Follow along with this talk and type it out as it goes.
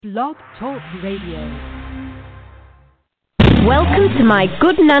Blog Talk Radio. Welcome to My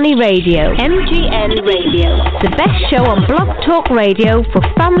Good Nanny Radio, MGN Radio, the best show on Blog Talk Radio for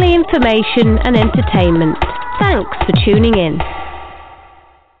family information and entertainment. Thanks for tuning in.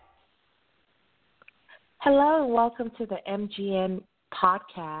 Hello and welcome to the MGN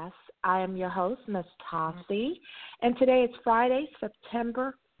podcast. I am your host, Ms. Tossie, and today is Friday,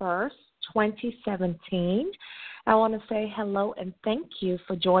 September 1st, 2017. I want to say hello and thank you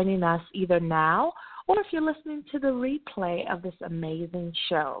for joining us either now or if you're listening to the replay of this amazing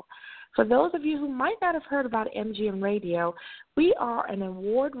show. For those of you who might not have heard about MGM Radio, we are an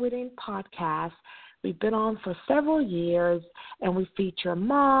award-winning podcast. We've been on for several years, and we feature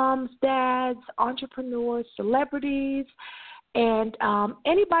moms, dads, entrepreneurs, celebrities, and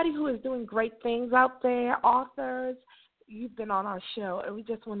anybody who is doing great things out there, authors. You've been on our show, and we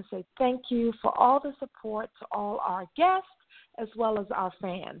just want to say thank you for all the support to all our guests as well as our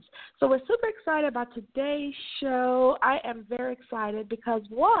fans. So we're super excited about today's show. I am very excited because,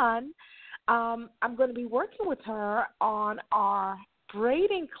 one, I'm going to be working with her on our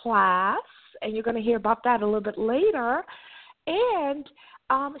braiding class, and you're going to hear about that a little bit later. And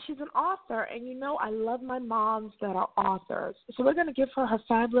she's an author, and you know I love my moms that are authors. So we're going to give her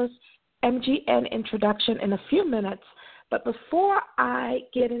fabulous MGN introduction in a few minutes. But before I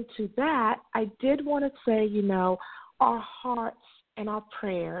get into that, I did want to say, our hearts and our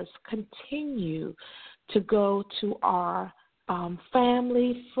prayers continue to go to our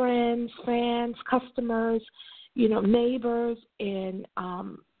family, friends, fans, customers, neighbors in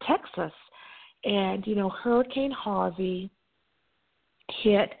Texas. And, Hurricane Harvey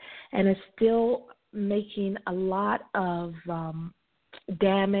hit and is still making a lot of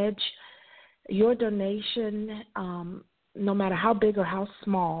damage. Your donation, no matter how big or how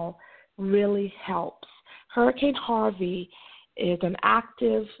small, really helps. Hurricane Harvey is an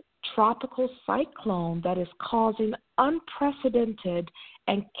active tropical cyclone that is causing unprecedented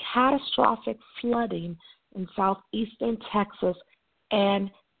and catastrophic flooding in southeastern Texas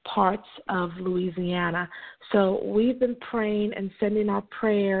and parts of Louisiana. So we've been praying and sending our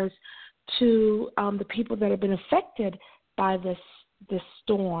prayers to the people that have been affected by this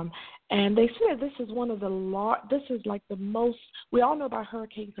storm. And they said this is one of this is like the most, we all know about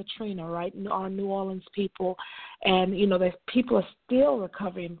Hurricane Katrina, right? Our New Orleans people, and, the people are still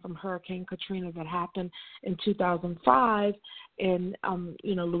recovering from Hurricane Katrina that happened in 2005 in,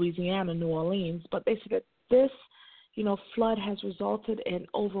 Louisiana, New Orleans. But they said that this, flood has resulted in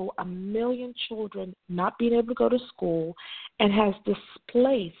over 1 million children not being able to go to school and has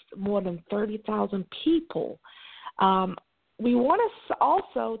displaced more than 30,000 people. We want to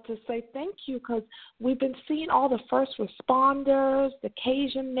also to say thank you because we've been seeing all the first responders, the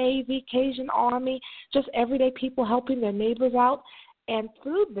Cajun Navy, Cajun Army, just everyday people helping their neighbors out. And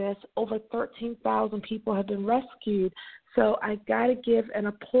through this, over 13,000 people have been rescued. So I got to give an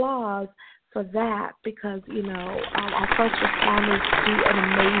applause for that because, our first responders do an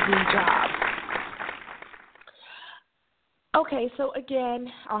amazing job. Okay, so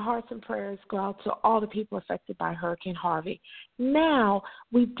again, our hearts and prayers go out to all the people affected by Hurricane Harvey. Now,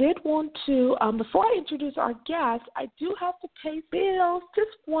 we did want to, before I introduce our guest, I do have to pay bills, just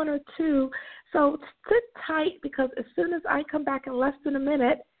one or two. So sit tight because as soon as I come back in less than a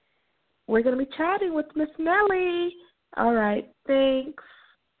minute, we're going to be chatting with Miss Nelly. All right, thanks.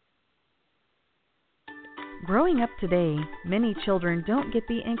 Growing up today, many children don't get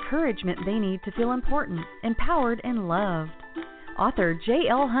the encouragement they need to feel important, empowered, and loved. Author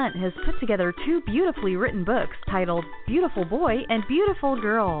J.L. Hunt has put together two beautifully written books titled Beautiful Boy and Beautiful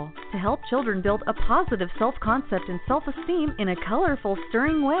Girl to help children build a positive self-concept and self-esteem in a colorful,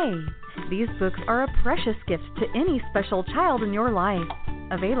 stirring way. These books are a precious gift to any special child in your life.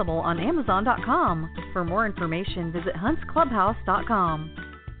 Available on Amazon.com. For more information, visit huntsclubhouse.com.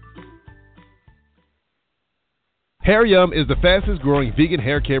 Hair Yum is the fastest growing vegan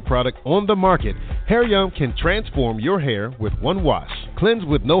hair care product on the market. Hair Yum can transform your hair with one wash. Cleanse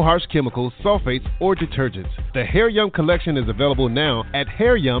with no harsh chemicals, sulfates, or detergents. The Hair Yum collection is available now at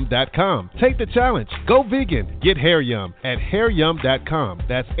hairyum.com. Take the challenge. Go vegan. Get Hair Yum at hairyum.com.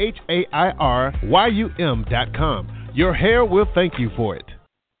 That's HAIRYUM.com. Your hair will thank you for it.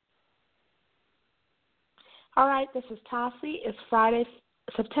 All right, this is Tossie. It's Friday,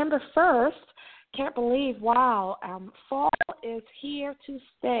 September 1st. Can't believe, wow, fall is here to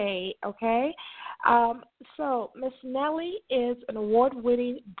stay, okay? So Miss Nelly is an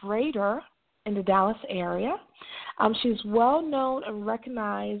award-winning braider in the Dallas area. She's well-known and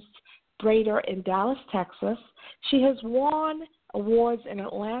recognized braider in Dallas, Texas. She has won awards in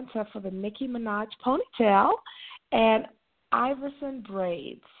Atlanta for the Nicki Minaj ponytail and Iverson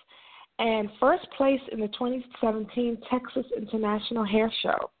braids and first place in the 2017 Texas International Hair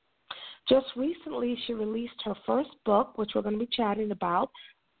Show. Just recently, she released her first book, which we're going to be chatting about,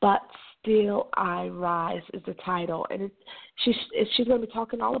 But Still I Rise is the title. And she's going to be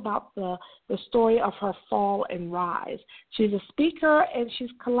talking all about the story of her fall and rise. She's a speaker, and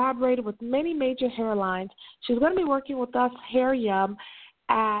she's collaborated with many major hairlines. She's going to be working with us, Hair Yum,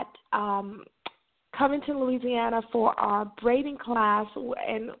 at Covington, Louisiana, for our braiding class,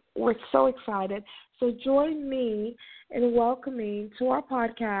 and we're so excited. So join me in welcoming to our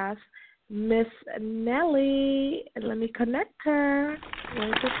podcast Miss Nelly. And let me connect her.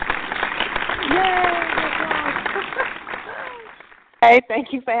 Yay! Hey,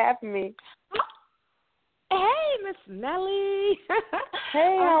 thank you for having me. Hey, Miss Nelly.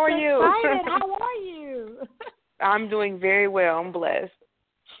 Hey, how are you? Excited. How are you? I'm doing very well. I'm blessed.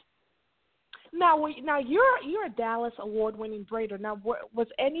 Now you're a Dallas award-winning braider. Now, was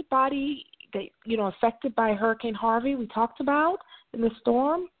anybody that affected by Hurricane Harvey we talked about in the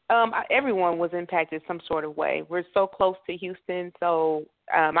storm? Everyone was impacted some sort of way. We're so close to Houston, so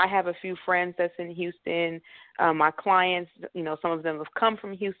I have a few friends that's in Houston. My clients, some of them have come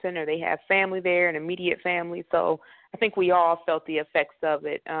from Houston, or they have family there, an immediate family. So I think we all felt the effects of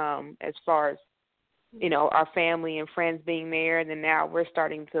it as far as our family and friends being there, and then now we're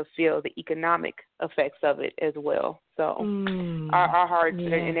starting to feel the economic effects of it as well. So our hearts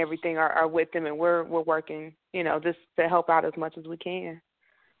and everything are with them, and we're working, just to help out as much as we can.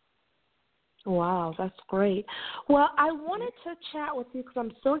 Wow, that's great. Well, I wanted to chat with you because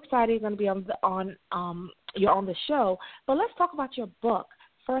I'm so excited you're going to be you're on the show. But let's talk about your book.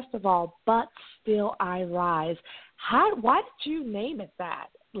 First of all, But Still I Rise. Why did you name it that?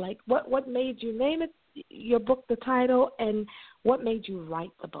 Like, what made you name it, your book, the title, and what made you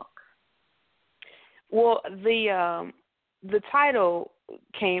write the book? Well, the title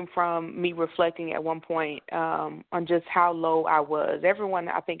came from me reflecting at one point on just how low I was. Everyone,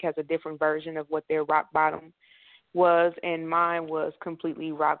 I think, has a different version of what their rock bottom was, and mine was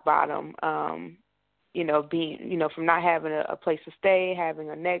completely rock bottom. Being, from not having a place to stay, having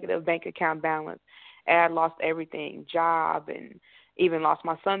a negative bank account balance, and I lost everything, job, and even lost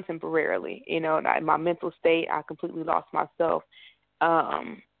my son temporarily. My mental state, I completely lost myself.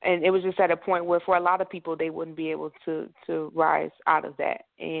 And it was just at a point where for a lot of people, they wouldn't be able to rise out of that.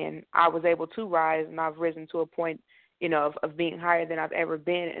 And I was able to rise, and I've risen to a point, of being higher than I've ever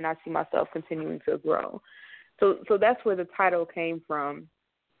been, and I see myself continuing to grow. So that's where the title came from.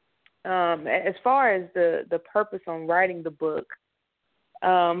 As far as the purpose on writing the book,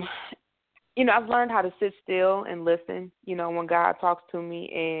 I've learned how to sit still and listen, when God talks to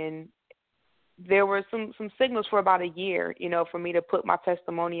me, and there were some signals for about a year, for me to put my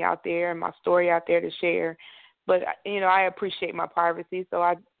testimony out there and my story out there to share. But, I appreciate my privacy, so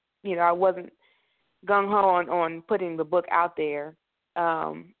I wasn't gung-ho on putting the book out there.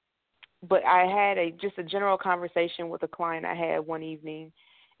 But I had just a general conversation with a client I had one evening,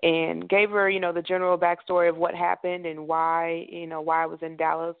 and gave her, the general backstory of what happened and why I was in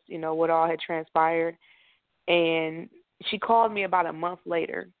Dallas, what all had transpired. And she called me about a month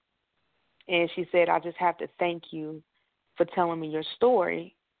later, and she said, "I just have to thank you for telling me your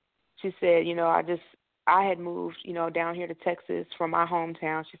story." She said, I had moved, down here to Texas from my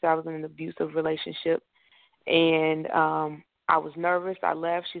hometown. She said I was in an abusive relationship, and I was nervous. I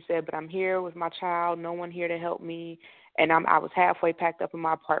left. She said, but I'm here with my child, no one here to help me. And I was halfway packed up in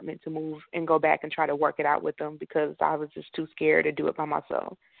my apartment to move and go back and try to work it out with them because I was just too scared to do it by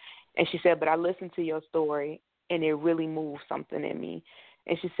myself. And she said, but I listened to your story, and it really moved something in me.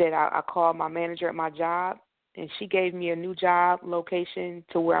 And she said, I called my manager at my job, and she gave me a new job location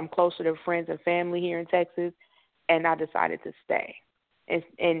to where I'm closer to friends and family here in Texas, and I decided to stay.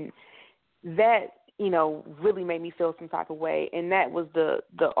 And that, really made me feel some type of way. And that was the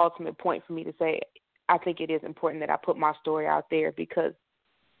ultimate point for me to say, I think it is important that I put my story out there, because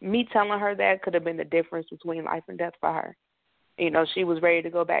me telling her that could have been the difference between life and death for her. She was ready to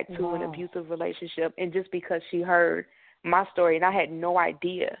go back to an abusive relationship, and just because she heard my story, and I had no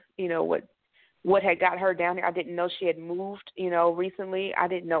idea, what had got her down here. I didn't know she had moved, recently. I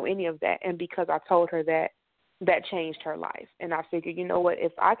didn't know any of that. And because I told her that changed her life. And I figured,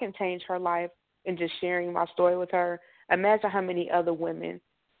 if I can change her life and just sharing my story with her, imagine how many other women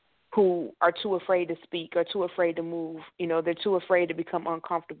who are too afraid to speak or too afraid to move, they're too afraid to become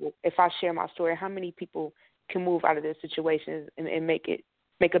uncomfortable. If I share my story, how many people can move out of their situations and make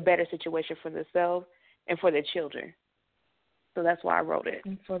a better situation for themselves and for their children? So that's why I wrote it.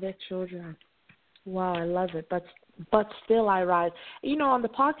 And for their children. Wow, I love it. But but still I rise. You know, on the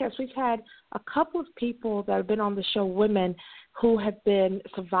podcast, we've had a couple of people that have been on the show, women who have been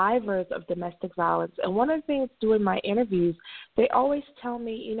survivors of domestic violence. And one of the things during my interviews, they always tell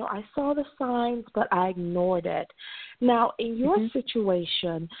me, you know, I saw the signs, but I ignored it. Now, in your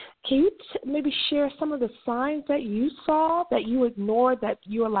situation, can you maybe share some of the signs that you saw that you ignored, that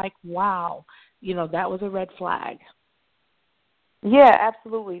you were like, wow, you know, that was a red flag? Yeah,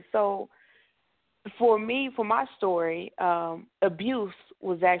 absolutely. So for me, for my story, abuse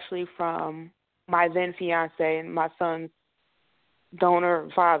was actually from my then fiance and my son's donor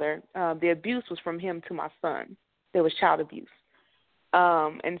father. The abuse was from him to my son. There was child abuse.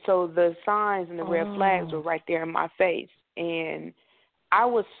 And so the signs and the red flags were right there in my face. And I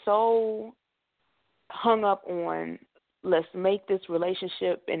was so hung up on, let's make this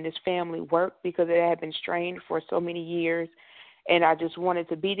relationship and this family work, because it had been strained for so many years. And I just wanted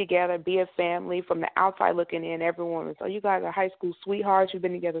to be together, be a family. From the outside looking in, everyone was, oh, you guys are high school sweethearts. You've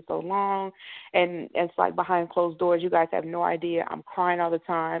been together so long. And it's like behind closed doors, you guys have no idea. I'm crying all the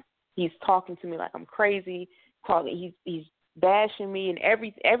time. He's talking to me like I'm crazy. He's bashing me in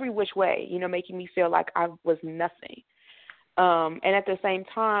every which way, you know, making me feel like I was nothing. And at the same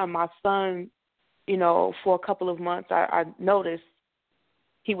time, my son, you know, for a couple of months, I noticed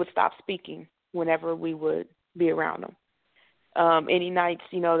he would stop speaking whenever we would be around him. Any nights,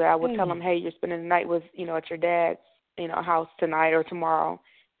 you know, that I would tell him, hey, you're spending the night with, you know, at your dad's, you know, house tonight or tomorrow,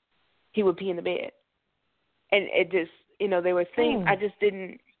 he would pee in the bed. And it just, you know, there were things I just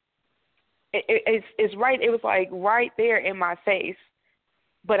didn't, it's right, it was like right there in my face,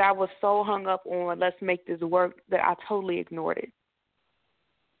 but I was so hung up on let's make this work that I totally ignored it.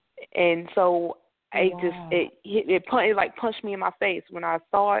 And so it like punched me in my face. When I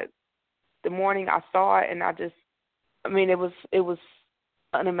saw it, the morning I saw it, and I mean, it was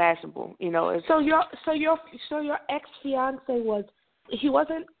unimaginable, you know. So your ex-fiance he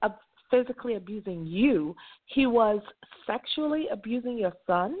wasn't physically abusing you. He was sexually abusing your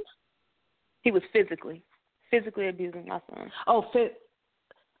son? He was physically abusing my son. Oh,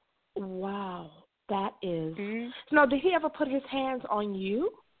 wow, that is. Mm-hmm. Now, did he ever put his hands on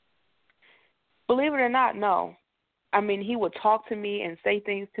you? Believe it or not, no. I mean, he would talk to me and say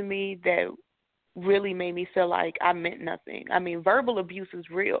things to me that really made me feel like I meant nothing. I mean, verbal abuse is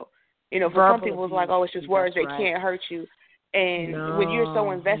real. You know, for some people it's like, oh, it's just words, they can't hurt you. And when you're so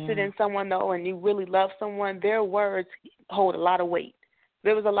invested in someone, though, and you really love someone, their words hold a lot of weight.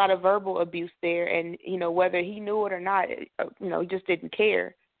 There was a lot of verbal abuse there, and, you know, whether he knew it or not, you know, he just didn't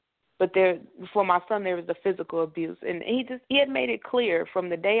care. But for my son, there was the physical abuse. And he had made it clear from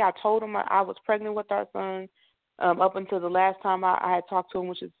the day I told him I was pregnant with our son, up until the last time I had talked to him,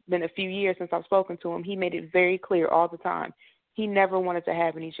 which has been a few years since I've spoken to him, he made it very clear all the time. He never wanted to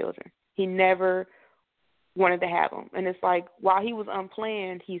have any children. He never wanted to have them. And it's like, while he was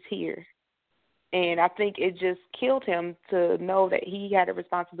unplanned, he's here. And I think it just killed him to know that he had a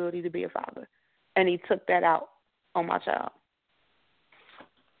responsibility to be a father. And he took that out on my child.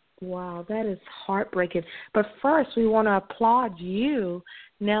 Wow, that is heartbreaking. But first, we want to applaud you,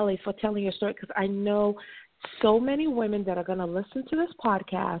 Nelly, for telling your story, because I know so many women that are going to listen to this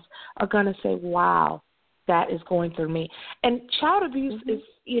podcast are going to say, wow, that is going through me. And child abuse is,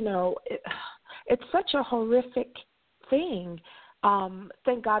 you know, it's such a horrific thing.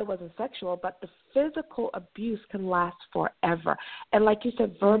 Thank God it wasn't sexual, but the physical abuse can last forever. And like you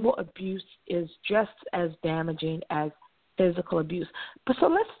said, verbal abuse is just as damaging as physical abuse. But so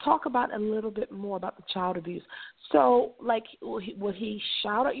let's talk about a little bit more about the child abuse. So, like, would he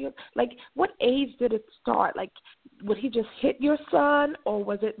shout at you? Like, what age did it start? Like, would he just hit your son, or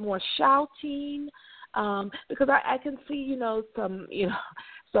was it more shouting? Because I can see, you know, some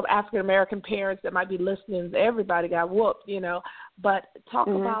African American parents that might be listening. Everybody got whooped, you know. But talk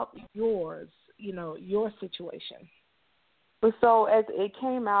about yours, you know, your situation. So as it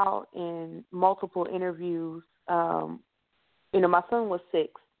came out in multiple interviews, you know, my son was 6,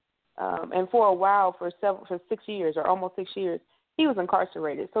 and for a while, for 6 years or almost 6 years, he was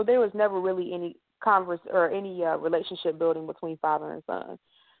incarcerated. So there was never really any relationship building between father and son.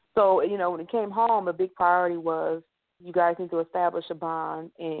 So, you know, when he came home, a big priority was you guys need to establish a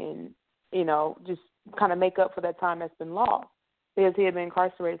bond and, you know, just kind of make up for that time that's been lost, because he had been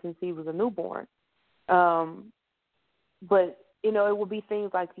incarcerated since he was a newborn. But, you know, it would be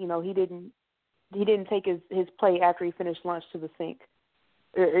things like, you know, he didn't take his plate after he finished lunch to the sink.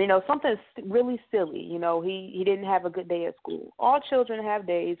 Or, you know, something really silly. You know, he didn't have a good day at school. All children have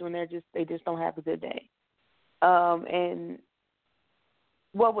days when they just don't have a good day. And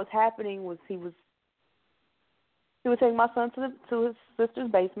what was happening was he would take my son to his sister's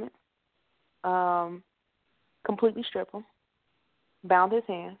basement. completely strip him, bound his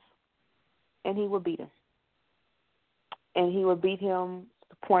hands, and he would beat him. And he would beat him to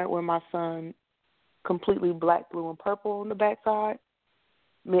the point where my son completely black, blue, and purple on the backside,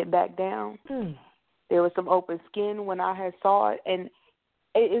 mid-back down. There was some open skin when I had saw it, and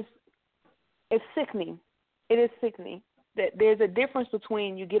it's sickening. It is sickening that there's a difference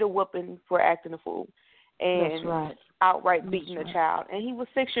between you get a whooping for acting a fool and outright beating a child. And he was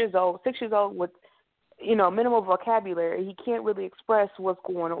 6 years old with, minimal vocabulary. He can't really express what's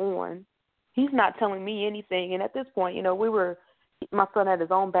going on. He's not telling me anything. And at this point, my son had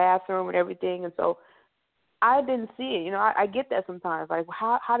his own bathroom and everything, and so I didn't see it. I get that sometimes. Like,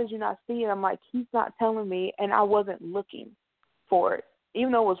 how did you not see it? I'm like, he's not telling me, and I wasn't looking for it.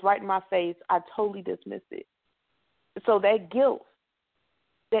 Even though it was right in my face, I totally dismissed it. So that guilt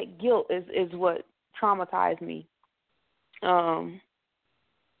is what traumatized me.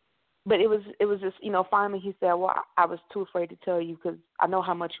 But it was just, finally he said, well, I was too afraid to tell you because I know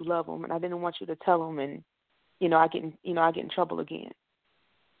how much you love him, and I didn't want you to tell him, and, I get in trouble again.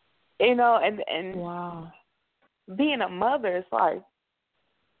 And wow. Being a mother is like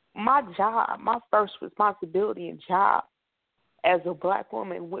my job, my first responsibility and job as a black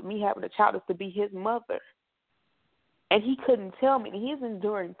woman with me having a child is to be his mother. And he couldn't tell me. And he's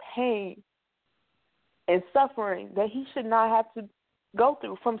enduring pain and suffering that he should not have to go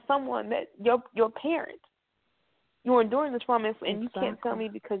through from someone that your parent. You're enduring this from, and you can't tell me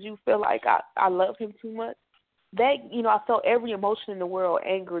because you feel like I love him too much. That, I felt every emotion in the world,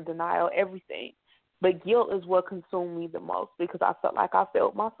 anger, denial, everything. But guilt is what consumed me the most because I felt like I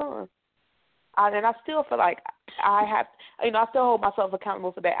failed my son. And I still feel like I still hold myself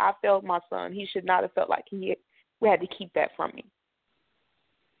accountable for that. I failed my son. He should not have felt like we had to keep that from me.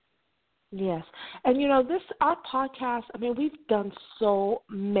 Yes. And, our podcast, we've done so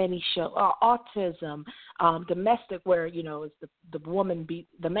many shows, autism, domestic where, it's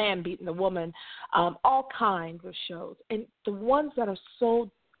the man beating the woman, all kinds of shows. And the ones that are so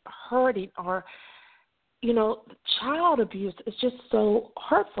hurting are, child abuse is just so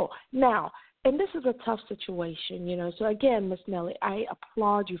hurtful. Now, and this is a tough situation, so again, Miss Nelly, I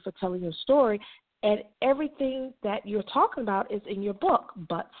applaud you for telling your story. And everything that you're talking about is in your book,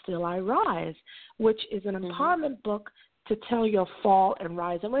 But Still I Rise, which is an empowerment book to tell your fall and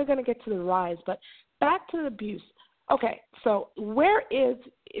rise. And we're going to get to the rise, but back to the abuse. Okay, so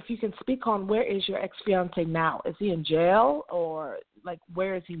if you can speak on, where is your ex-fiancé now? Is he in jail or,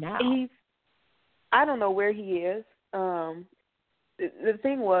 where is he now? I don't know where he is. The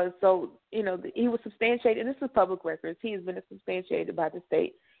thing was, he was substantiated, and this is public records. He has been substantiated by the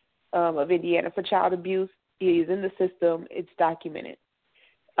state of Indiana for child abuse. He is in the system. It's documented.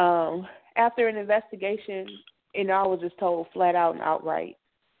 After an investigation, I was just told flat out and outright,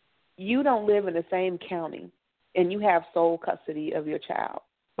 you don't live in the same county and you have sole custody of your child.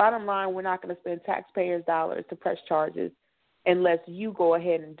 Bottom line, we're not going to spend taxpayers' dollars to press charges unless you go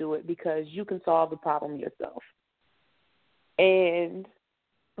ahead and do it because you can solve the problem yourself. And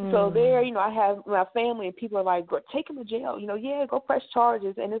so there, I have my family and people are like, take him to jail. Yeah, go press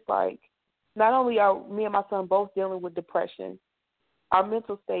charges. And it's like, not only are me and my son both dealing with depression, our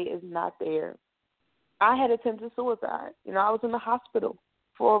mental state is not there. I had attempted suicide. I was in the hospital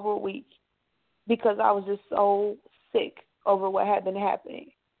for over a week because I was just so sick over what had been happening.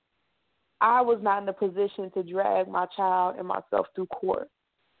 I was not in a position to drag my child and myself through court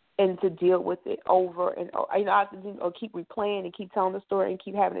and to deal with it over and over. I have to keep replaying and keep telling the story and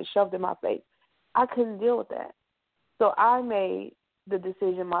keep having it shoved in my face. I couldn't deal with that. So I made the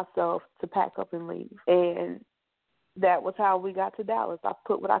decision myself to pack up and leave. And that was how we got to Dallas. I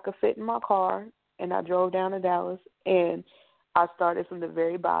put what I could fit in my car, and I drove down to Dallas, and I started from the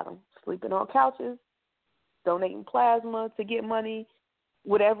very bottom, sleeping on couches, donating plasma to get money,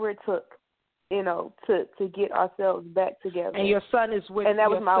 whatever it took. To get ourselves back together. And your son is with you. And that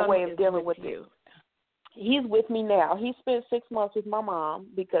was my way of dealing with you. He's with me now. He spent 6 months with my mom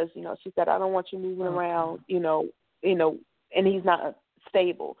because, she said, I don't want you moving around, and he's not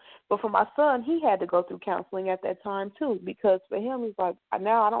stable. But for my son, he had to go through counseling at that time, too, because for him, he's like,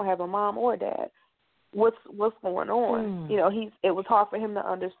 now I don't have a mom or a dad. What's going on? It was hard for him to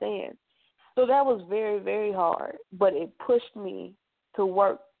understand. So that was very, very hard, but it pushed me to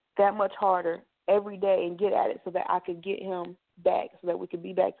work that much harder every day and get at it so that I could get him back, so that we could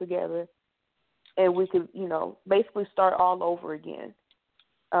be back together and we could, basically start all over again.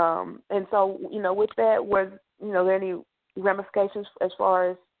 And so, with that, was, there any ramifications as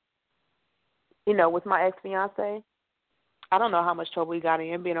far as, with my ex-fiance? I don't know how much trouble he got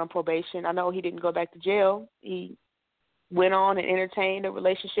in being on probation. I know he didn't go back to jail. He went on and entertained a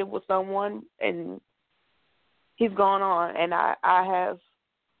relationship with someone, and he's gone on, and I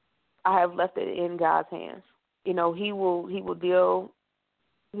have left it in God's hands. You know,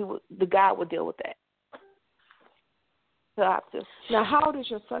 the God will deal with that. So I have to. Now, how old is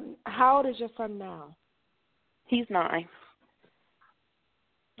your son? How old is your son now? He's 9.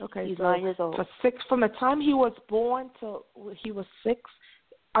 Okay, he's so 9 years old. For 6, from the time he was born till he was 6.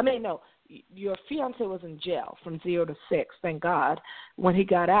 I mean, no, your fiance was in jail from 0 to 6. Thank God. When he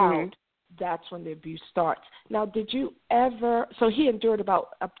got out, that's when the abuse starts. Now, did you ever? So he endured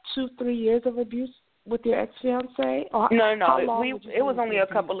about 2-3 years of abuse with your ex-fiance? Or no. It was only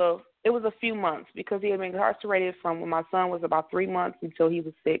it was a few months because he had been incarcerated from when my son was about 3 months until he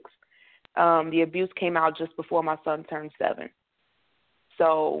was 6. The abuse came out just before my son turned 7.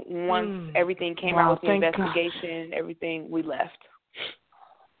 So once everything came out, the investigation, everything, we left.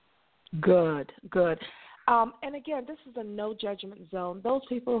 Good. And again, this is a no judgment zone. Those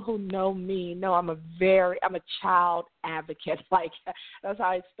people who know me know I'm a child advocate. Like, that's how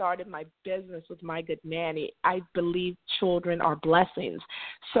I started my business with My Good Nanny. I believe children are blessings.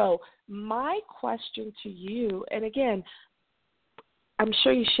 So my question to you, and again, I'm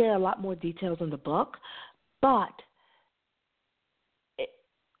sure you share a lot more details in the book, but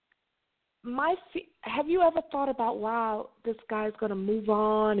have you ever thought about, wow, this guy's going to move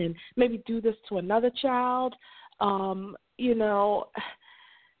on and maybe do this to another child, you know,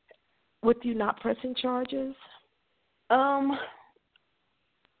 with you not pressing charges? You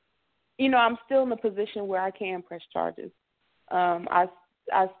know, I'm still in a position where I can press charges. I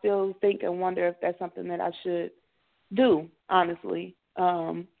still think and wonder if that's something that I should do, honestly.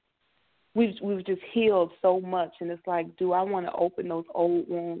 We've just healed so much, and it's like, do I want to open those old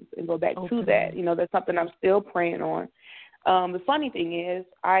wounds and go back to that? You know, that's something I'm still praying on. The funny thing is,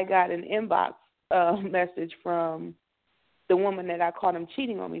 I got an inbox message from the woman that I caught him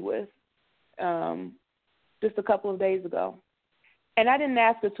cheating on me with just a couple of days ago. And I didn't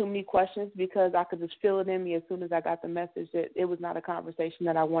ask her too many questions because I could just feel it in me as soon as I got the message that it was not a conversation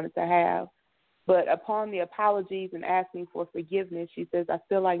that I wanted to have. But upon the apologies and asking for forgiveness, she says, I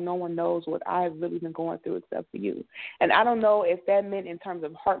feel like no one knows what I've really been going through except for you. And I don't know if that meant in terms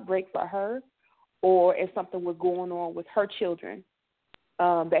of heartbreak for her or if something was going on with her children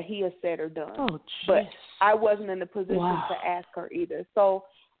that he has said or done. Oh, but I wasn't in the position to ask her either. So,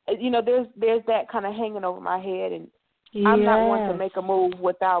 you know, there's that kind of hanging over my head. And I'm not one to make a move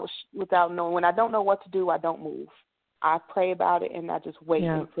without knowing. When I don't know what to do, I don't move. I pray about it, and I just wait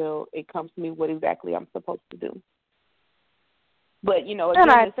until it comes to me what exactly I'm supposed to do. But, you know, again,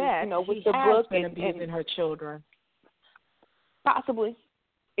 and I this bet is, you know, with he the has book been and abusing her children. Possibly.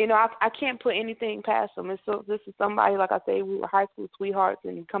 You know, I can't put anything past him. So this is somebody, like I say, we were high school sweethearts,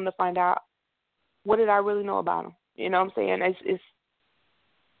 and come to find out, what did I really know about him? You know what I'm saying? It's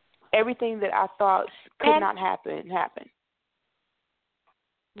everything that I thought could not happen, happened.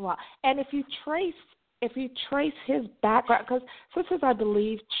 Wow. And if you trace his background, because sisters, I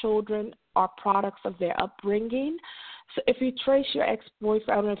believe children are products of their upbringing. So if you trace your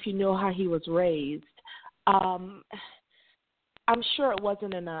ex-boyfriend, I don't know if you know how he was raised, I'm sure it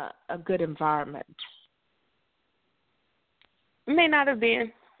wasn't in a good environment. It may not have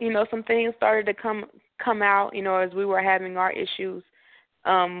been. You know, some things started to come out, you know, as we were having our issues.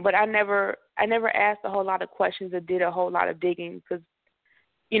 But I never asked a whole lot of questions or did a whole lot of digging because,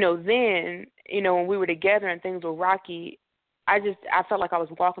 you know, then, you know, when we were together and things were rocky, I felt like I was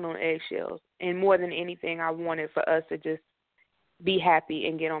walking on eggshells. And more than anything, I wanted for us to just be happy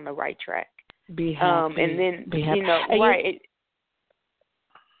and get on the right track. Be happy. And then, be happy. You know, right.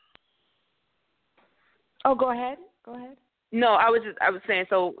 Go ahead. No, I was saying,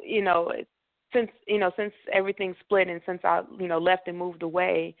 so, you know, since everything split and since I, you know, left and moved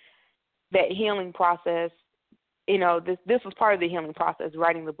away, that healing process, you know, this was part of the healing process,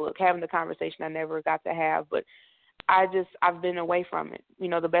 writing the book, having the conversation I never got to have, but I've been away from it. You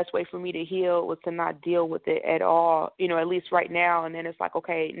know, the best way for me to heal was to not deal with it at all, you know, at least right now. And then it's like,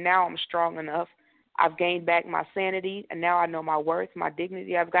 okay, now I'm strong enough. I've gained back my sanity, and now I know my worth, my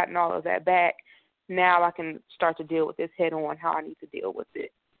dignity. I've gotten all of that back. Now I can start to deal with this head on, how I need to deal with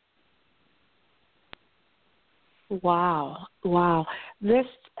it. Wow. This,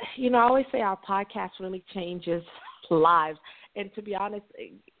 you know, I always say our podcast really changes lives. And to be honest,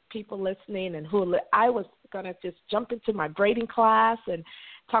 people listening and I was going to just jump into my braiding class and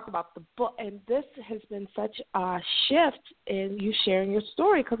talk about the book. And this has been such a shift in you sharing your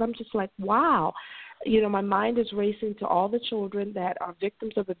story because I'm just like, wow. You know, my mind is racing to all the children that are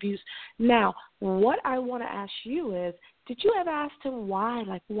victims of abuse. Now, what I want to ask you is, did you ever ask him why?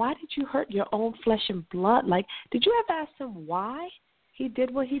 Like, why did you hurt your own flesh and blood? Like, did you ever ask him why he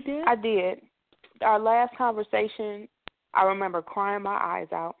did what he did? I did. our last conversation, I remember crying my eyes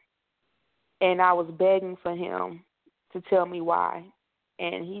out, and I was begging for him to tell me why.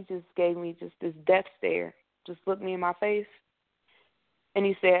 And he just gave me just this death stare, just looked me in my face, and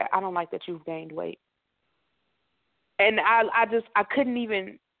he said, I don't like that you've gained weight. And I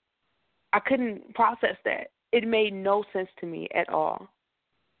couldn't process that. It made no sense to me at all.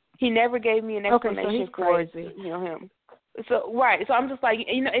 He never gave me an explanation for him. So right. So I'm just like,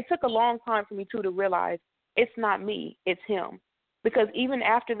 it took a long time for me to realize it's not me, it's him. Because even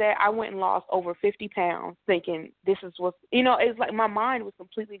after that, I went and lost over 50 pounds, thinking this is what it's like. My mind was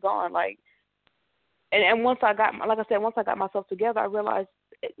completely gone. Like, and once I got myself together, I realized,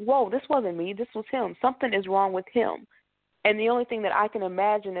 whoa, this wasn't me. This was him. Something is wrong with him. And the only thing that I can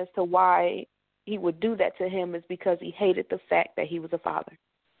imagine as to why he would do that to him is because he hated the fact that he was a father.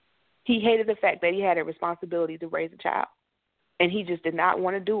 He hated the fact that he had a responsibility to raise a child. And he just did not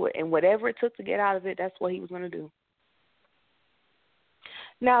want to do it. And whatever it took to get out of it, that's what he was going to do.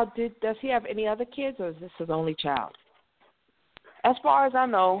 Now, does he have any other kids, or is this his only child? As far as I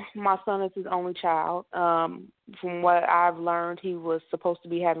know, my son is his only child. From what I've learned, he was supposed to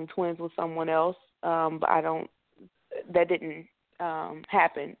be having twins with someone else, but that didn't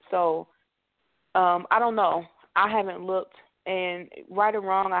happen. So I don't know. I haven't looked, and right or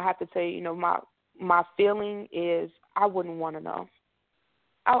wrong, I have to tell you, my feeling is I wouldn't want to know.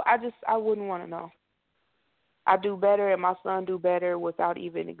 I wouldn't want to know. I do better, and my son do better without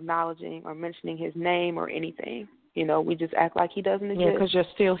even acknowledging or mentioning his name or anything. We just act like he doesn't exist. Yeah, because you're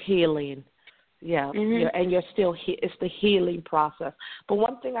still healing. Yeah, and you're still it's the healing process. But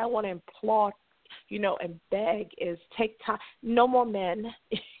one thing I want to applaud, and beg is take time. No more men.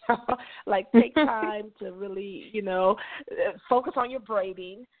 Take time to really, focus on your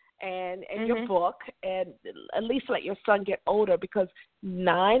braiding and your book, and at least let your son get older, because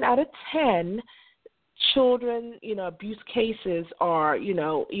 9 out of 10 children, abuse cases are,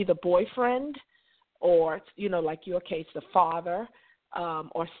 either boyfriend or, like your case, the father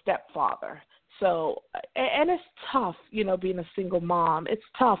or stepfather. So, and it's tough, being a single mom. It's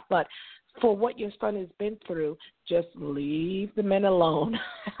tough, but for what your son has been through, just leave the men alone.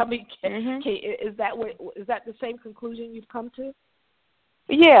 I mean, is that the same conclusion you've come to?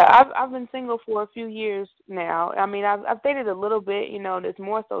 Yeah, I've been single for a few years now. I mean, I've dated a little bit, it's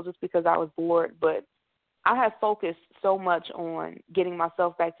more so just because I was bored, but I have focused so much on getting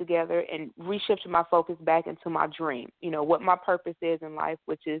myself back together and reshifting my focus back into my dream, what my purpose is in life,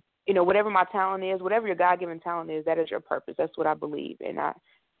 which is, whatever my talent is, whatever your God-given talent is, that is your purpose. That's what I believe. And I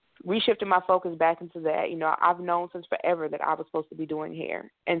reshifted my focus back into that. I've known since forever that I was supposed to be doing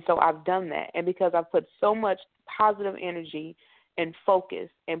hair. And so I've done that. And because I've put so much positive energy and focus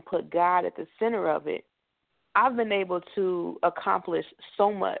and put God at the center of it, I've been able to accomplish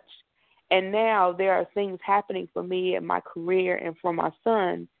so much. And now there are things happening for me in my career and for my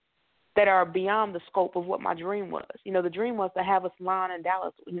son that are beyond the scope of what my dream was. The dream was to have a salon in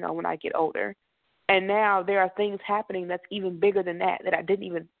Dallas, when I get older. And now there are things happening that's even bigger than that I didn't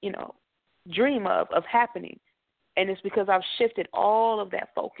even, dream of happening. And it's because I've shifted all of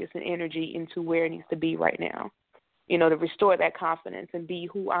that focus and energy into where it needs to be right now, to restore that confidence and be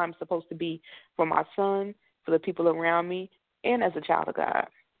who I'm supposed to be for my son, for the people around me, and as a child of God.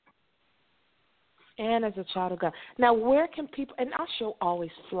 And as a child of God. Now, where can people, and our show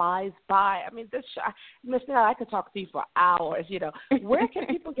always flies by. I mean, this show, Miss Nelly, I could talk to you for hours, Where can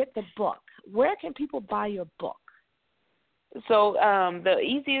people get the book? Where can people buy your book? So the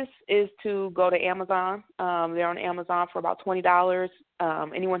easiest is to go to Amazon. They're on Amazon for about $20.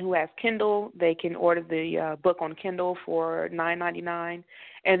 Anyone who has Kindle, they can order the book on Kindle for $9.99.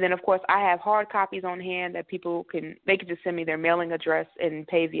 And then, of course, I have hard copies on hand that they can just send me their mailing address and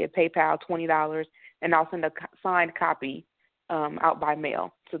pay via PayPal $20, and I'll send a signed copy out by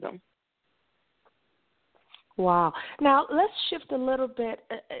mail to them. Wow. Now, let's shift a little bit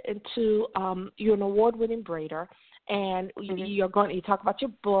into you're an award-winning braider, and you talk about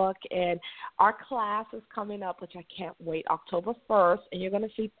your book, and our class is coming up, which I can't wait, October 1st, and you're going to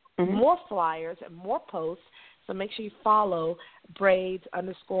see more flyers and more posts. So make sure you follow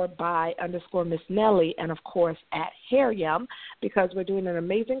braids_by_Miss Nelly, and, of course, at Hair Yum, because we're doing an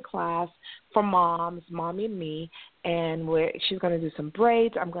amazing class for moms, Mommy and Me, and she's going to do some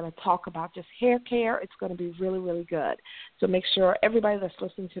braids. I'm going to talk about just hair care. It's going to be really, really good. So make sure everybody that's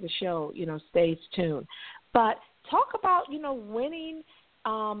listening to the show, stays tuned. But talk about, winning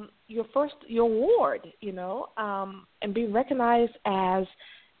your award, and being recognized as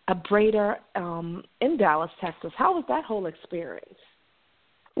a braider in Dallas, Texas. How was that whole experience?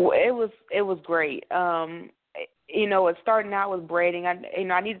 Well, it was great. It's starting out with braiding.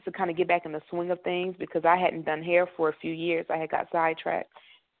 I needed to kind of get back in the swing of things because I hadn't done hair for a few years. I had got sidetracked.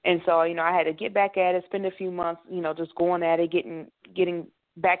 And so, I had to get back at it, spend a few months, just going at it, getting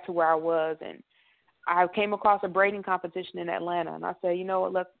back to where I was. And I came across a braiding competition in Atlanta, and I said, you know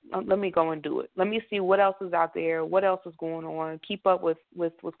what, let me go and do it. Let me see what else is out there, what else is going on, keep up with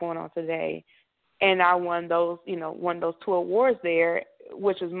what's going on today. And I won those 2 awards there,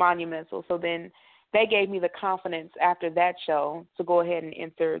 which was monumental. So then they gave me the confidence after that show to go ahead and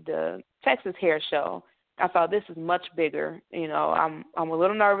enter the Texas Hair Show. I thought, this is much bigger. I'm a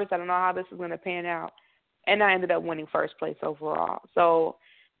little nervous. I don't know how this is going to pan out. And I ended up winning first place overall. So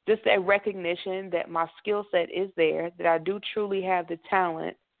just that recognition that my skill set is there, that I do truly have the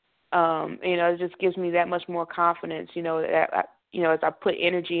talent, it just gives me that much more confidence, that as I put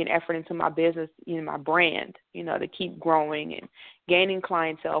energy and effort into my business, my brand, to keep growing and gaining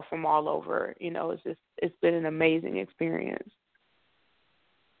clientele from all over, it's been an amazing experience.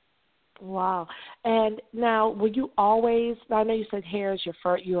 Wow. And now, were you always, I know you said hair is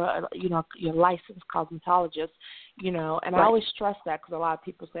you're a licensed cosmetologist, and right. I always stress that because a lot of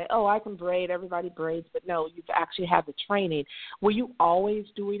people say, oh, I can braid, everybody braids, but no, you've actually had the training. Were you always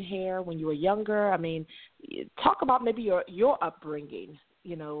doing hair when you were younger? I mean, talk about maybe your upbringing,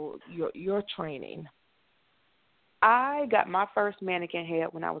 your training. I got my first mannequin head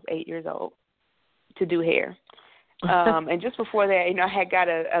when I was 8 years old to do hair. And just before that, I had got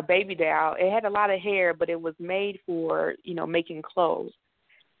a baby doll. It had a lot of hair, but it was made for, making clothes.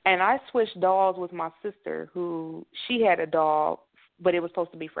 And I switched dolls with my sister, who she had a doll, but it was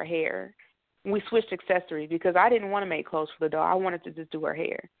supposed to be for hair. We switched accessories because I didn't want to make clothes for the doll. I wanted to just do her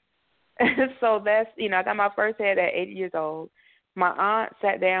hair. So that's, I got my first head at 8 years old. My aunt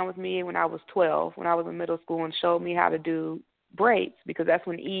sat down with me when I was 12, when I was in middle school, and showed me how to do braids because that's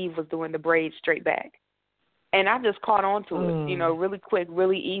when Eve was doing the braids straight back. And I just caught on to it, really quick,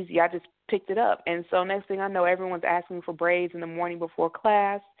 really easy. I just picked it up. And so next thing I know, everyone's asking for braids in the morning before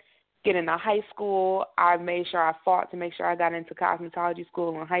class. Get into high school, I made sure I fought to make sure I got into cosmetology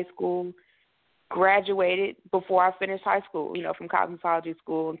school in high school. Graduated before I finished high school, from cosmetology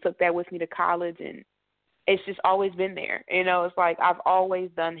school, and took that with me to college. And it's just always been there. It's like I've always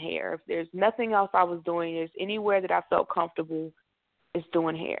done hair. If there's nothing else I was doing, there's anywhere that I felt comfortable, it's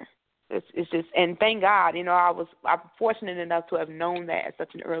doing hair. It's just, and thank God, I'm fortunate enough to have known that at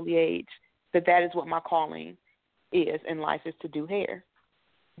such an early age, that is what my calling is in life, is to do hair.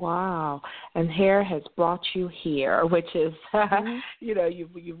 Wow. And hair has brought you here, which is,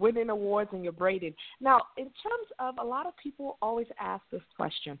 you've winning awards and you're braiding. Now, in terms of, a lot of people always ask this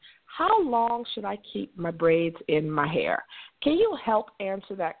question, how long should I keep my braids in my hair? Can you help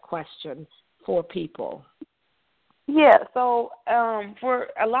answer that question for people? Yeah, so for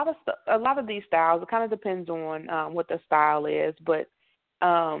a lot of these styles, it kind of depends on what the style is. But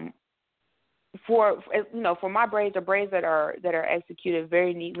for my braids, or braids that are executed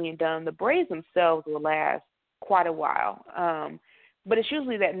very neatly and done, the braids themselves will last quite a while. But it's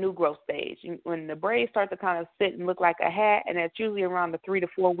usually that new growth stage when the braids start to kind of sit and look like a hat, and that's usually around the 3 to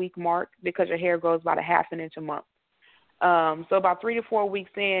 4 week mark because your hair grows about a half an inch a month. So about 3 to 4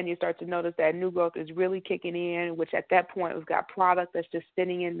 weeks in, you start to notice that new growth is really kicking in, which at that point we've got product that's just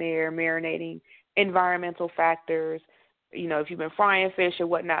sitting in there, marinating, environmental factors. If you've been frying fish or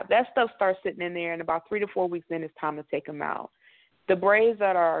whatnot, that stuff starts sitting in there, and about 3 to 4 weeks in, it's time to take them out. The braids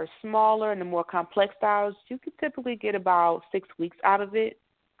that are smaller and the more complex styles, you can typically get about 6 weeks out of it,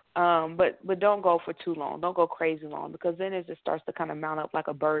 but don't go for too long. Don't go crazy long, because then it just starts to kind of mount up like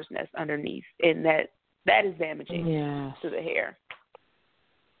a bird's nest underneath, and that is damaging to the hair.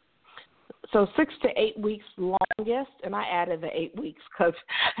 So 6 to 8 weeks longest, and I added the 8 weeks because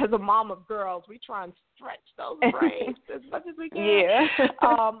as a mom of girls, we try and stretch those braids as much as we can. Yeah.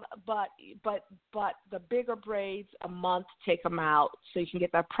 But the bigger braids, a month, take them out so you can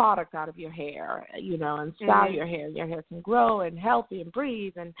get that product out of your hair, and style your hair. Your hair can grow and healthy and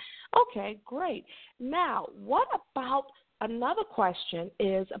breathe. And okay, great. Now, what about another question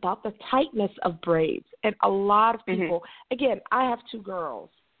is about the tightness of braids. And a lot of people, again, I have 2 girls.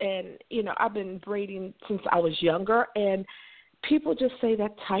 And, I've been braiding since I was younger, and people just say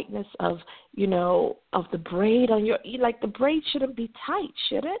that tightness of, of the braid on the braid shouldn't be tight,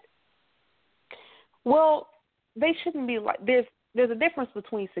 should it? Well, they shouldn't be there's a difference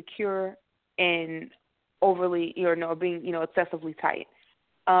between secure and overly, being, excessively tight.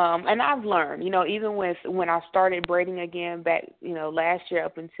 And I've learned, even when I started braiding again back, last year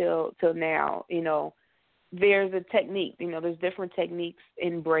up until now, there's a technique, there's different techniques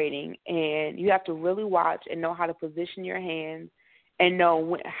in braiding, and you have to really watch and know how to position your hands and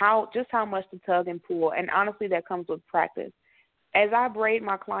know how much to tug and pull. And honestly, that comes with practice. As I braid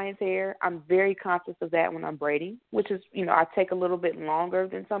my clients' hair, I'm very conscious of that when I'm braiding, which is, I take a little bit longer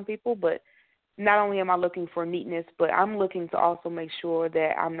than some people, but not only am I looking for neatness, but I'm looking to also make sure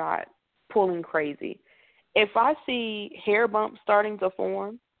that I'm not pulling crazy. If I see hair bumps starting to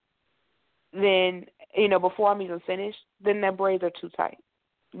form, then, before I'm even finished, then the braids are too tight.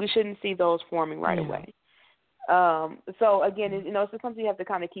 We shouldn't see those forming right away. So, again, it's just something you have to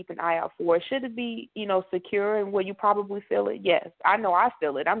kind of keep an eye out for. Should it be, secure and where you probably feel it? Yes. I know I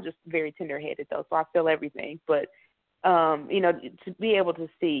feel it. I'm just very tender-headed, though, so I feel everything. But, to be able to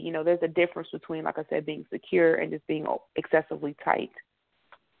see, there's a difference between, like I said, being secure and just being excessively tight.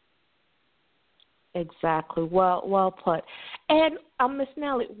 Exactly. Well put. And Miss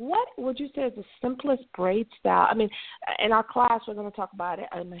Nelly, what would you say is the simplest braid style? I mean, in our class we're going to talk about it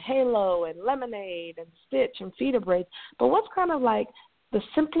in halo and lemonade and stitch and feeder braids. But what's kind of like the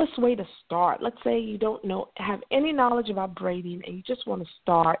simplest way to start? Let's say you don't have any knowledge about braiding and you just want to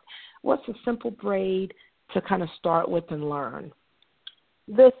start. What's a simple braid to kind of start with and learn?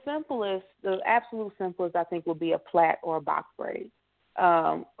 The absolute simplest, I think, would be a plait or a box braid.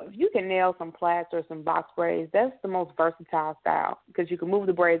 If you can nail some plaits or some box braids, that's the most versatile style because you can move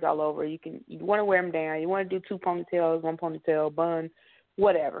the braids all over. You want to wear them down. You want to do 2 ponytails, 1 ponytail, bun,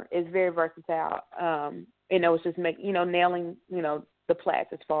 whatever. It's very versatile. It's just nailing, the plaits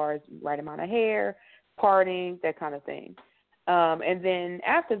as far as right amount of hair, parting, that kind of thing. And then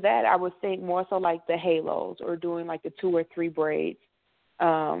after that, I would think more so like the halos or doing like the 2 or 3 braids.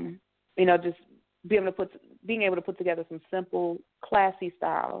 Just being able to put together some simple, classy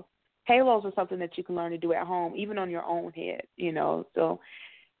styles. Halos are something that you can learn to do at home, even on your own head, So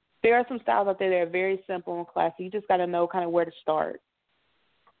there are some styles out there that are very simple and classy. You just got to know kind of where to start.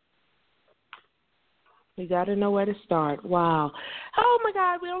 You got to know where to start. Wow. Oh, my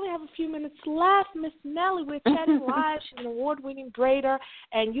God, we only have a few minutes left. Miss Nelly, we're chatting live. She's an award-winning braider,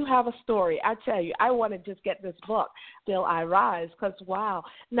 and you have a story. I tell you, I want to just get this book, Still I Rise, because, wow.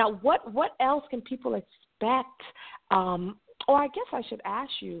 Now, what else can people expect? Or I guess I should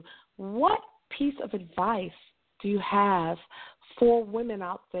ask you, what piece of advice do you have for women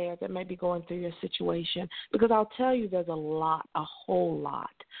out there that may be going through your situation? Because I'll tell you there's a whole lot.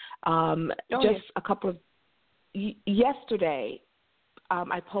 A couple of yesterday,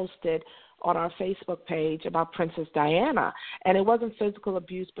 I posted on our Facebook page about Princess Diana, and it wasn't physical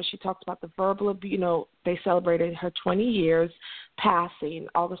abuse, but she talked about the verbal abuse. They celebrated her 20 years passing,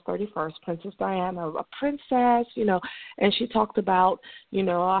 August 31st, Princess Diana, a princess, and she talked about,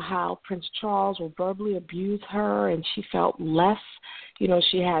 how Prince Charles will verbally abuse her, and she felt less,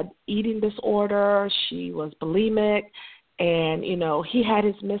 she had eating disorder, she was bulimic, and, he had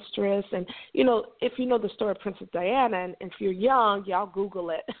his mistress. And, if you know the story of Princess Diana, and if you're young, y'all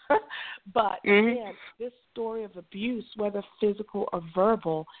Google it. But, again, this story of abuse, whether physical or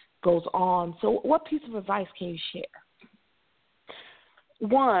verbal, goes on. So what piece of advice can you share?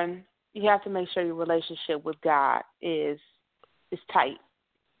 One, you have to make sure your relationship with God is tight.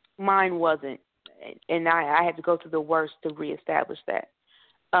 Mine wasn't, and I had to go through the worst to reestablish that.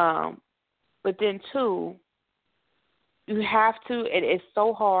 But then, two, you have to, it's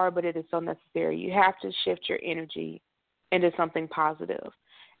so hard, but it is so necessary. You have to shift your energy into something positive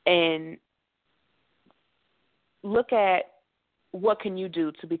and look at what can you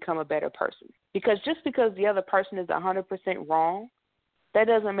do to become a better person. Because just because the other person is 100% wrong, that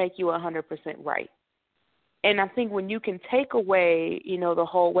doesn't make you 100% right. And I think when you can take away, the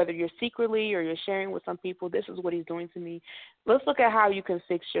whole, whether you're secretly or you're sharing with some people, this is what he's doing to me, let's look at how you can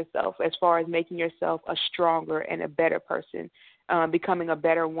fix yourself as far as making yourself a stronger and a better person, becoming a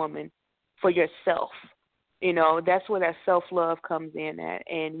better woman for yourself. That's where that self-love comes in at.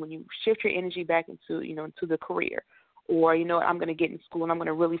 And when you shift your energy back into, into the career, or, I'm going to get in school and I'm going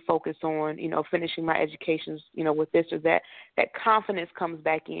to really focus on, finishing my education, with this or that, that confidence comes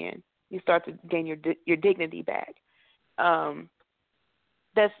back in. You start to gain your dignity back.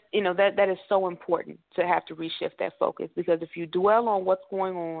 That's that is so important to have to reshift that focus, because if you dwell on what's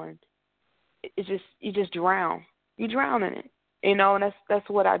going on, you just drown. You drown in it. And that's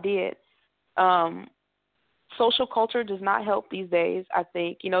what I did. Social culture does not help these days. I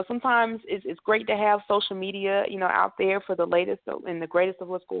think sometimes it's great to have social media out there for the latest and the greatest of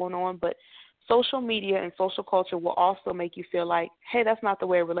what's going on, but social media and social culture will also make you feel like, hey, that's not the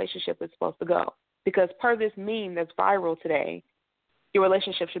way a relationship is supposed to go. Because per this meme that's viral today, your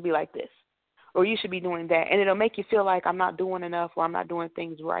relationship should be like this, or you should be doing that. And it'll make you feel like I'm not doing enough or I'm not doing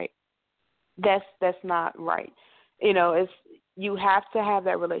things right. That's not right. You have to have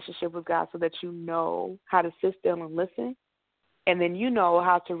that relationship with God so that you know how to sit still and listen And then you know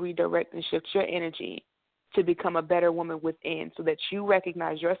how to redirect and shift your energy to become a better woman within, so that you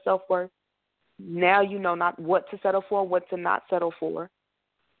recognize your self-worth. Now you know not what to settle for, what to not settle for,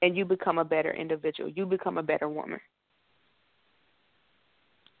 and you become a better individual. You become a better woman.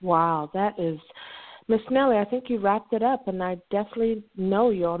 Wow, that is, Miss Nelly, I think you wrapped it up, and I definitely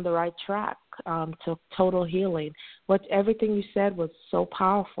know you're on the right track to total healing. Everything you said was so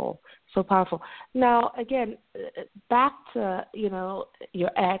powerful, so powerful. Now, again, back to,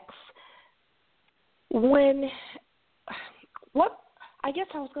 your ex. I guess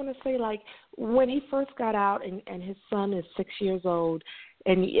I was going to say, like, when he first got out and his son is 6 years old,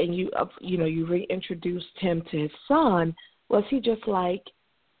 and you reintroduced him to his son, was he just like,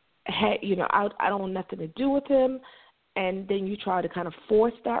 hey, I don't want nothing to do with him, and then you try to kind of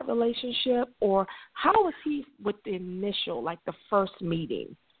force that relationship? Or how was he with the initial, like the first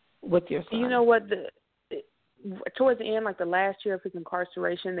meeting with your son? You know what, towards the end, like the last year of his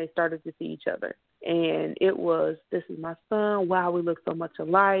incarceration, they started to see each other. And it was, this is my son, wow, we look so much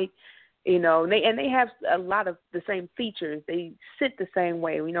alike, and they have a lot of the same features. They sit the same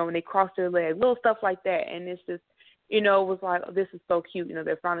way, when they cross their legs, little stuff like that. And it's just, it was like, oh, this is so cute.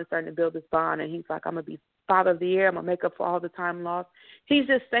 They're finally starting to build this bond, and he's like, I'm going to be father of the year. I'm going to make up for all the time lost. He's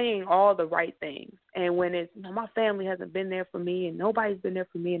just saying all the right things. And when it's, my family hasn't been there for me, and nobody's been there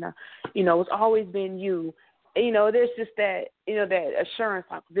for me, and it's always been you. There's just that, that assurance,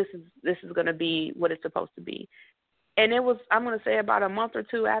 like this is going to be what it's supposed to be. And it was, I'm going to say, about a month or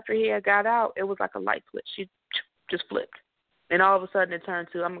two after he had got out, it was like a light switch. She just flipped. And all of a sudden it turned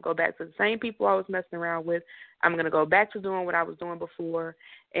to, I'm going to go back to the same people I was messing around with. I'm going to go back to doing what I was doing before.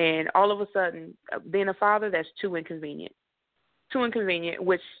 And all of a sudden, being a father, that's too inconvenient. Too inconvenient,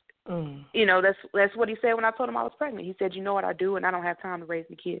 which, that's what he said when I told him I was pregnant. He said, you know what I do, and I don't have time to raise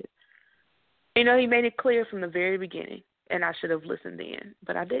the kids. He made it clear from the very beginning, and I should have listened then,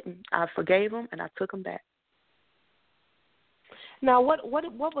 but I didn't. I forgave him, and I took him back. Now, what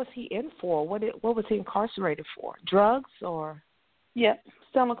was he in for? What was he incarcerated for? Drugs or? Yeah,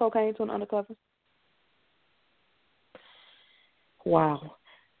 selling cocaine to an undercover. Wow.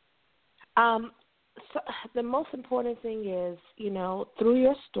 So the most important thing is, through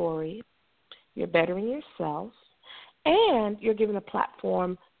your story, you're bettering yourself, and you're giving a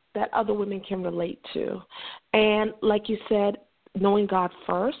platform that other women can relate to. And like you said, knowing God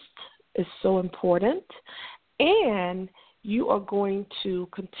first is so important, and you are going to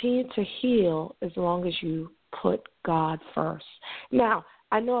continue to heal as long as you put God first. Now,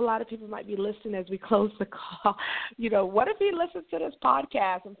 I know a lot of people might be listening as we close the call. What if he listens to this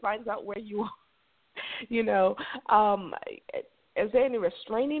podcast and finds out where you are? Is there any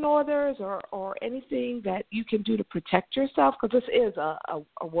restraining orders or anything that you can do to protect yourself? Because this is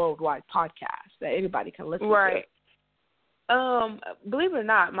a worldwide podcast that anybody can listen to. Right. Believe it or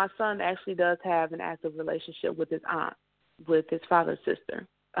not, my son actually does have an active relationship with his aunt, with his father's sister.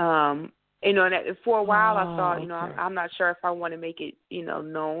 And for a while I thought, okay, I'm not sure if I want to make it,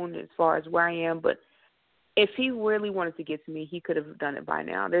 known as far as where I am. But if he really wanted to get to me, he could have done it by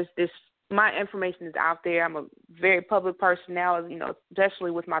now. My information is out there. I'm a very public person now,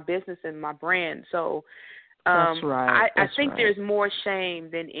 especially with my business and my brand. So that's right. I think there's more shame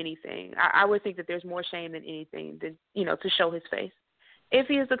than anything. I would think that there's more shame than anything than, to show his face. If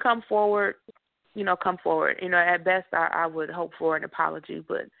he is to come forward, come forward. At best I would hope for an apology,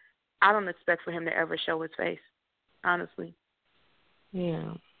 but I don't expect for him to ever show his face, honestly.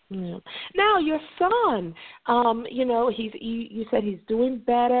 Yeah. Yeah. Now your son, you said he's doing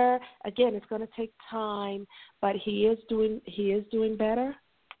better. Again, it's going to take time, but he is doing better.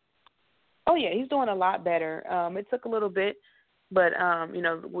 Oh yeah, he's doing a lot better. It took a little bit, but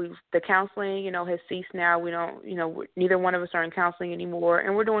the counseling, has ceased now. We don't, neither one of us are in counseling anymore,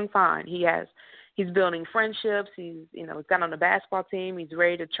 and we're doing fine. He's building friendships. He's got on the basketball team. He's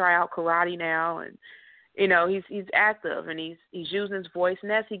ready to try out karate now, and he's active, and he's using his voice.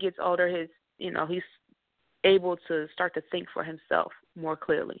 And as he gets older, he's able to start to think for himself more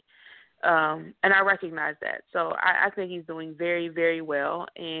clearly. And I recognize that. So I think he's doing very, very well.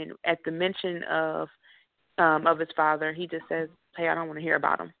 And at the mention of his father, he just says, "Hey, I don't want to hear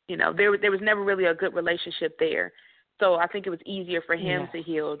about him." There was never really a good relationship there. So I think it was easier for him to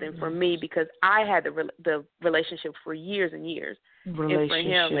heal than for me, because I had the relationship for years and years. And for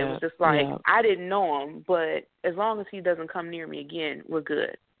him, it was just like, I didn't know him, but as long as he doesn't come near me again, we're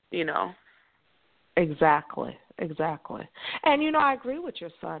good, Exactly. And, I agree with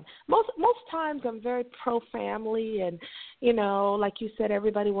your son. Most times I'm very pro-family, and, like you said,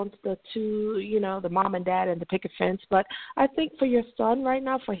 everybody wants the mom and dad and the picket fence. But I think for your son right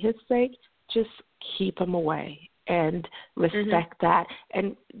now, for his sake, just keep him away. and respect that.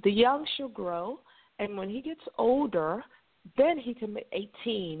 And the young shall grow, and when he gets older, then he can make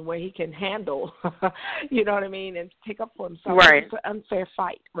 18 where he can handle, you know what I mean, and take up for himself. Right. It's an unfair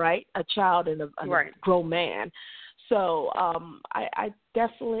fight, right? A child and a grown man. So I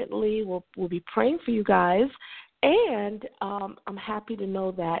definitely will be praying for you guys, and I'm happy to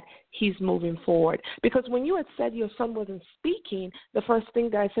know that he's moving forward. Because when you had said your son wasn't speaking, the first thing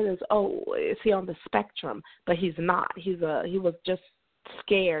that I said is, oh, is he on the spectrum? But he's not. He was just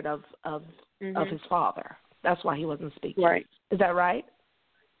scared of his father. That's why he wasn't speaking. Right. Is that right?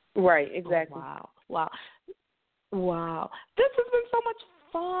 Right, exactly. Oh, wow. This has been so much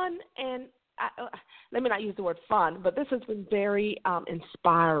fun, and let me not use the word fun, but this has been very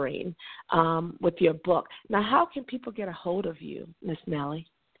inspiring with your book. Now, how can people get a hold of you, Miss Nelly?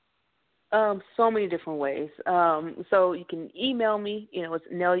 So many different ways. So you can email me. It's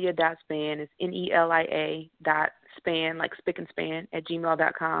nelia.span. It's nelia.span, like spick and span,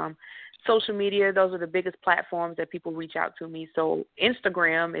 @gmail.com. Social media, those are the biggest platforms that people reach out to me. So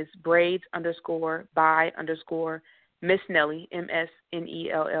Instagram is braids_by_Miss Nelly,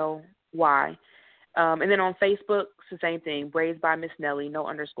 MSNELLY. And then on Facebook, it's the same thing, Braids by Miss Nelly, no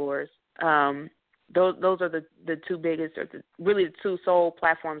underscores. Those are the two biggest, or really the two sole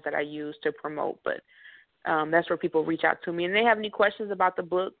platforms that I use to promote. But that's where people reach out to me. And they have any questions about the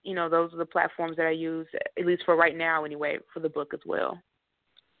book, those are the platforms that I use, at least for right now anyway, for the book as well.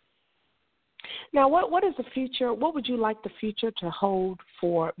 Now, what is the future? What would you like the future to hold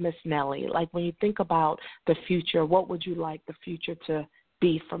for Miss Nelly? Like when you think about the future, what would you like the future to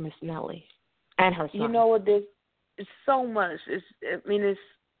be for Miss Nelly and her son? You know what? There's so much.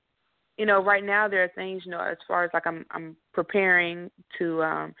 Right now there are things. As far as like I'm preparing to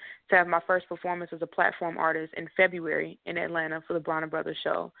have my first performance as a platform artist in February in Atlanta for the Braider Brothers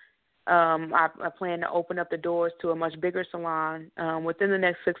show. I plan to open up the doors to a much bigger salon within the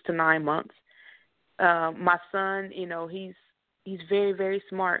next 6 to 9 months. My son, he's very, very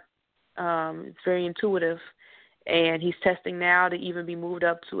smart. It's very intuitive, and he's testing now to even be moved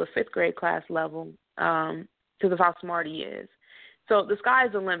up to a 5th grade class level because of how smart he is. So the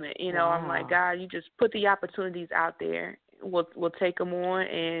sky's the limit. Wow. I'm like, God, you just put the opportunities out there. We'll take them on,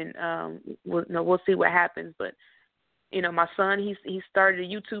 and we'll see what happens. But my son, he started a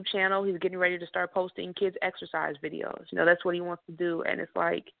YouTube channel. He's getting ready to start posting kids exercise videos. That's what he wants to do, and it's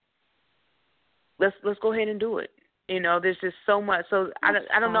like, let's go ahead and do it. There's just so much. So I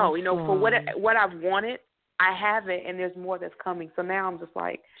don't know. For what I've wanted, I have it, and there's more that's coming. So now I'm just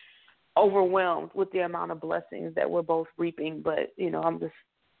like overwhelmed with the amount of blessings that we're both reaping. But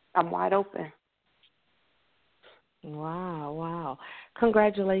I'm wide open. Wow.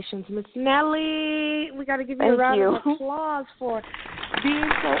 Congratulations, Miss Nelly. We got to give you a round of applause for being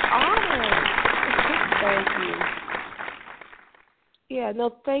so honored. Thank you. Yeah, no,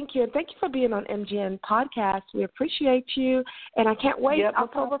 thank you. And thank you for being on MGN Podcast. We appreciate you. And I can't wait,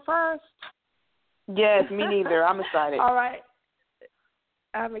 October 1st. Yes, me neither. I'm excited. All right.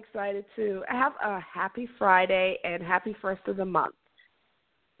 I'm excited, too. Have a happy Friday and happy 1st of the month.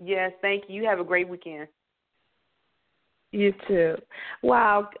 Yes, thank you. You have a great weekend. You too.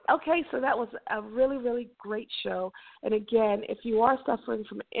 Wow. Okay, so that was a really, really great show. And again, if you are suffering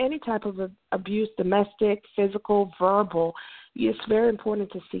from any type of abuse, domestic, physical, verbal, it's very important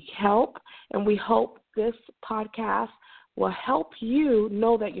to seek help. And we hope this podcast will help you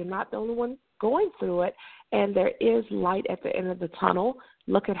know that you're not the only one going through it, and there is light at the end of the tunnel.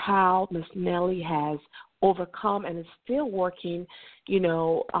 Look at how Miss Nelly has overcome and is still working,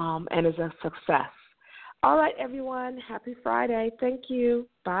 and is a success. All right, everyone. Happy Friday. Thank you.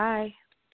 Bye.